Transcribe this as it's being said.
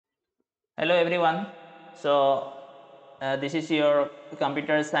Hello everyone. This is your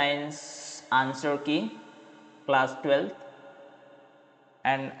computer science answer key, class 12th,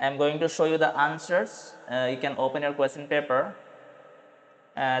 and I am going to show you the answers. You can open your question paper.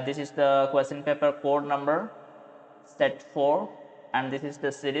 This is the question paper code number set 4, and this is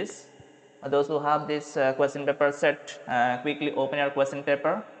the series. Those who have this question paper set, quickly open your question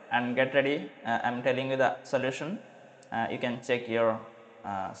paper and get ready. I am telling you the solution. You can check your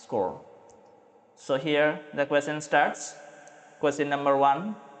score. So here the question starts. Question number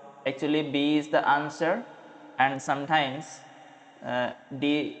 1. Actually B is the answer, and sometimes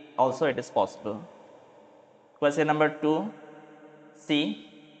D also it is possible. Question number 2. C.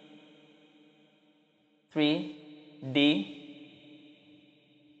 3. D.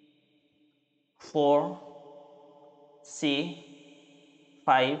 4. C.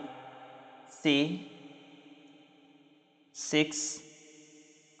 5. C. 6.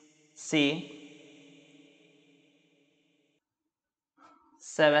 C.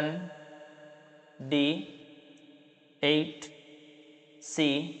 7. D. 8. C.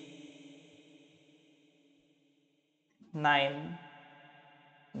 9.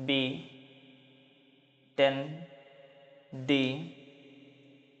 B. 10. D.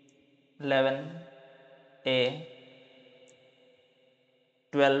 11. A.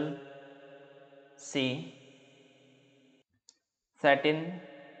 12. C. 13.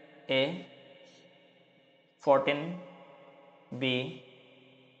 A. 14. B.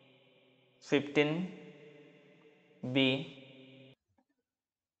 15. B.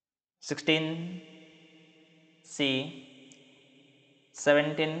 16. C.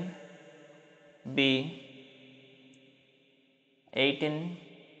 17. B. 18.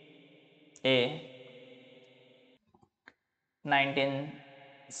 A. 19.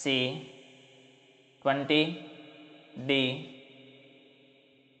 C. 20. D.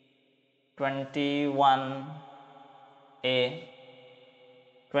 21. A.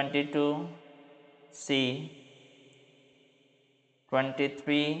 22. C.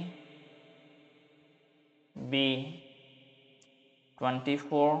 23. B.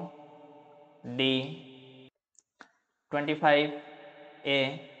 24. D. 25.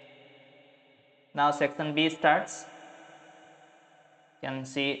 A. Now section B starts. You can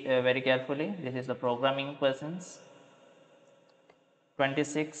see very carefully. This is the programming questions.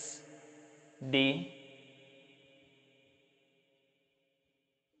 26. D.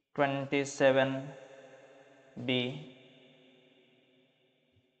 27. B.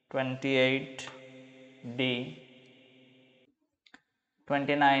 28. D.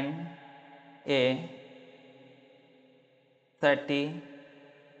 29. A. 30.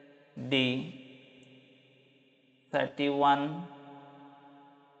 D. 31.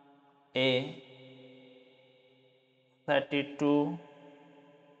 A. 32.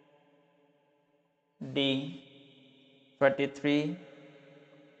 D. 33.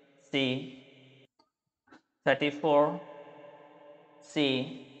 C. 34.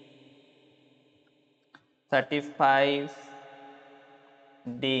 C. 35.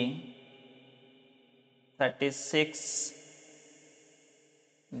 D. 36.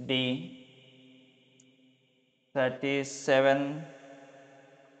 D. 37.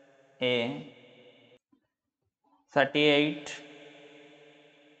 A. 38.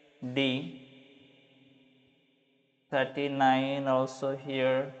 D. 39 also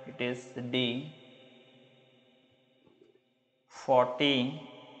here it is D. 40.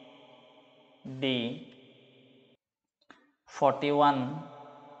 D. 41.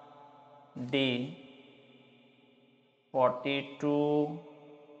 D. 42.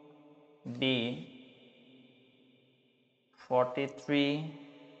 D. 43.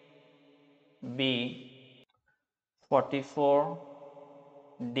 B. 44.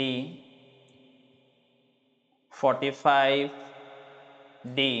 D. 45.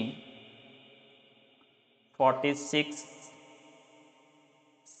 D. 46.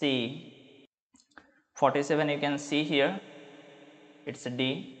 C. 47 you can see here, it's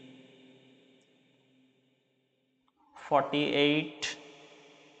D. 48.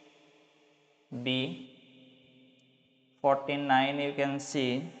 B. 49 you can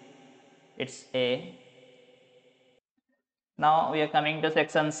see, it's A. Now we are coming to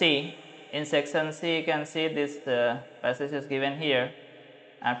section C. In section C you can see this passage is given here.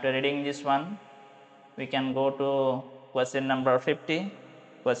 After reading this one, we can go to question number 50.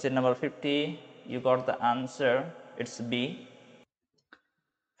 Question number 50, you got the answer, it's B.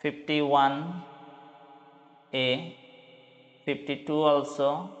 51. A. 52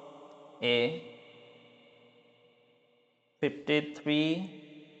 also A. 53.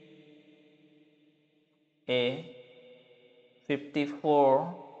 A.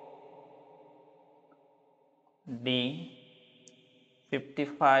 54. D,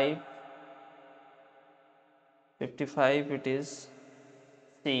 55, 55 it is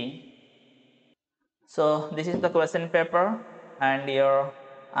C. So this is the question paper and your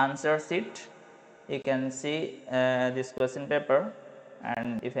answer sheet. You can see this question paper,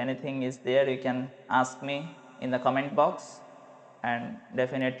 and if anything is there you can ask me in the comment box, and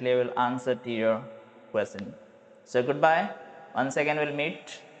definitely I will answer to your question. So goodbye. Once again we'll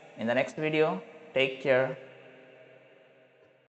meet in the next video. Take care.